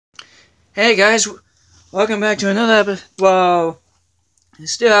Hey guys, welcome back to another episode. Well, I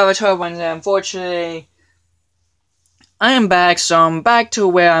still have a 12 Wednesday. Unfortunately, I am back, so I'm back to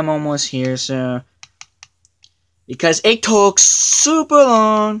where I'm almost here. So, because it took super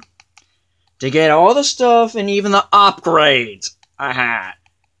long to get all the stuff and even the upgrades I had,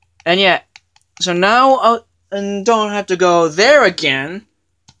 and yeah, so now I don't have to go there again.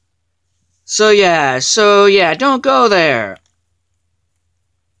 So yeah, don't go there.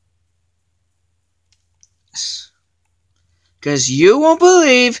 Because you won't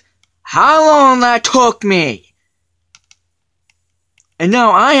believe how long that took me. And now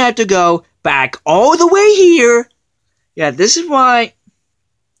I have to go back all the way here. Yeah, this is why.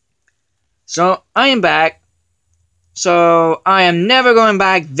 So I am back. So I am never going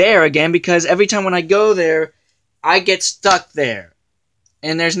back there again because every time when I go there, I get stuck there.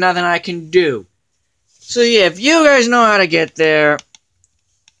 And there's nothing I can do. So yeah, if you guys know how to get there,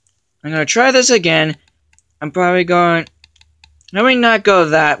 I'm going to try this again. I'm probably going... Let me not go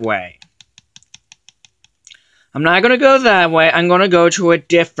that way. I'm not going to go that way. I'm going to go to a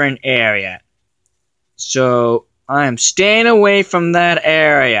different area. So I am staying away from that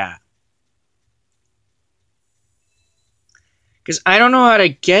area. Because I don't know how to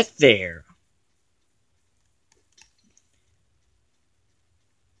get there.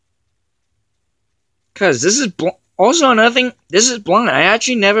 Because this is... Also, another thing, this is blind. I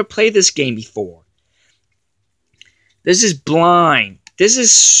actually never played this game before. This is blind. This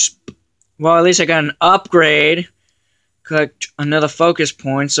is... Well, at least I got an upgrade. Collect another focus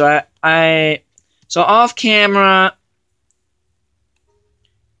point. So So off camera...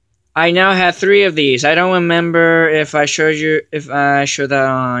 I now have 3 of these. I don't remember if I showed that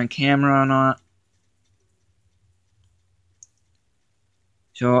on camera or not.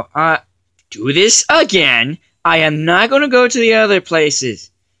 So I do this again. I am not going to go to the other places.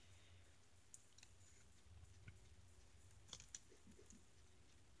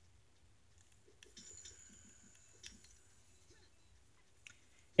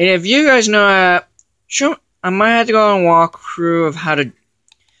 And if you guys know, I might have to go on a walkthrough of how to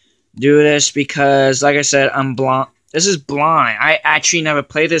do this because, like I said, I'm blind. This is blind. I actually never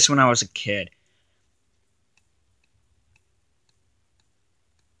played this when I was a kid.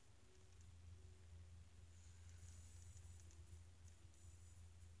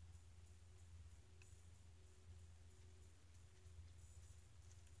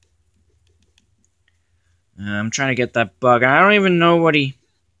 I'm trying to get that bug. I don't even know what he...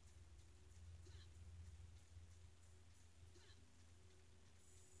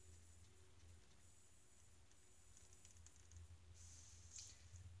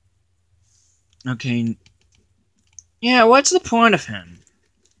 Okay. Yeah, what's the point of him?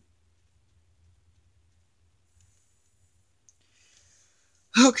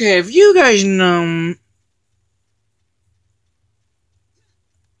 Okay, if you guys know...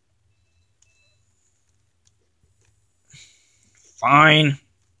 Fine.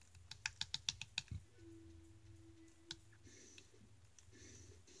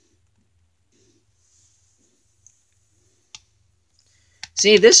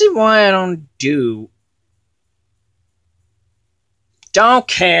 See, this is why I don't do... Don't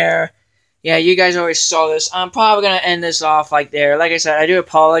care. Yeah, you guys already saw this. I'm probably going to end this off like there. Like I said, I do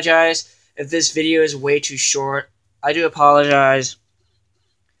apologize if this video is way too short. I do apologize.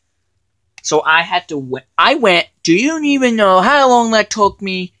 So I had to I went, do you even know how long that took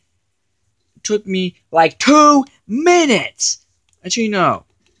me? It took me like 2 minutes. Actually, no.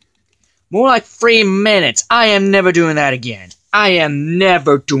 More like 3 minutes. I am never doing that again. I am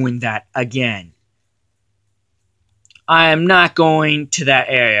never doing that again. I am not going to that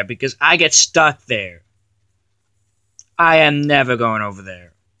area because I get stuck there. I am never going over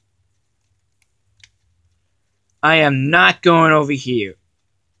there. I am not going over here.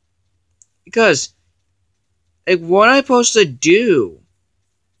 Because, like, what am I supposed to do?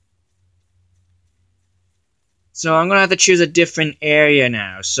 So I'm going to have to choose a different area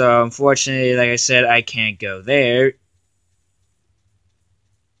now. So, unfortunately, like I said, I can't go there.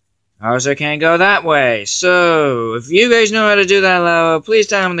 I also can't go that way. So, if you guys know how to do that level, please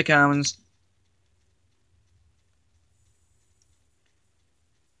tell them in the comments.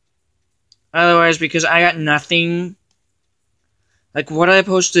 Otherwise, because I got nothing. Like, what am I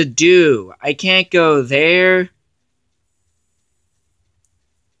supposed to do? I can't go there.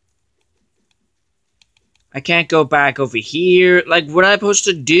 I can't go back over here. Like, what am I supposed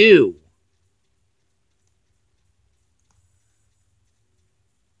to do?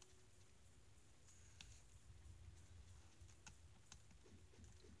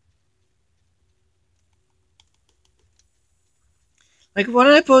 Like, what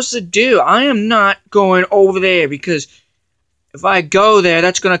am I supposed to do? I am not going over there because if I go there,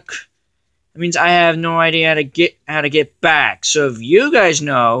 that means I have no idea how to get back. So if you guys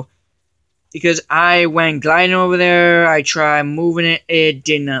know, because I went gliding over there, I tried moving it, it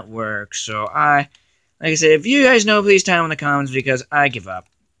did not work. So like I said, if you guys know, please tell me in the comments because I give up.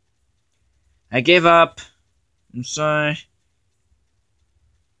 I give up. I'm sorry.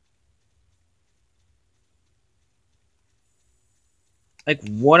 Like,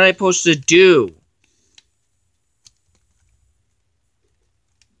 what am I supposed to do?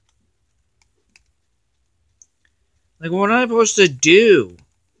 Like, what am I supposed to do?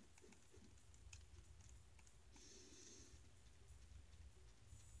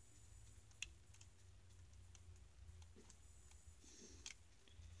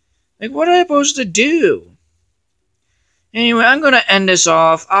 Like, what am I supposed to do? Anyway, I'm gonna end this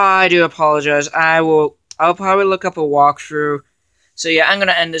off. I do apologize. I'll probably look up a walkthrough. So yeah, I'm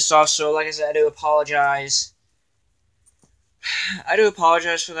gonna end this off. So like I said, I do apologize. I do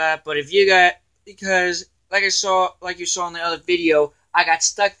apologize for that. But if you got, because like you saw in the other video, I got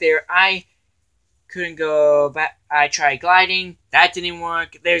stuck there. I couldn't go back. I tried gliding. That didn't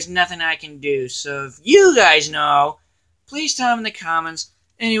work. There's nothing I can do. So if you guys know, please tell them in the comments.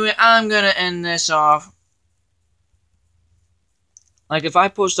 Anyway, I'm gonna end this off. Like, if I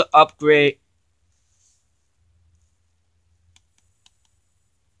post to upgrade...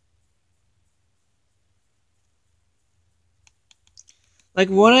 Like,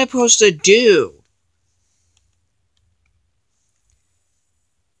 what am I supposed to do?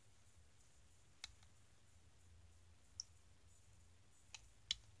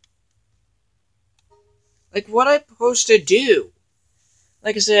 Like, what am I supposed to do?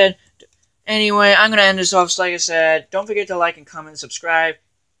 Like I said, anyway, I'm gonna end this off. So like I said, don't forget to like and comment and subscribe.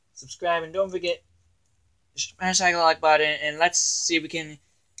 And don't forget to smash that like button. And let's see if we can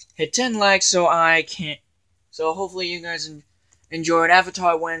hit 10 likes so I can... So hopefully you guys enjoyed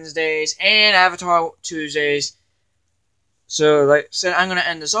Avatar Wednesdays and Avatar Tuesdays. So like I said, I'm gonna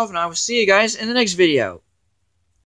end this off and I will see you guys in the next video.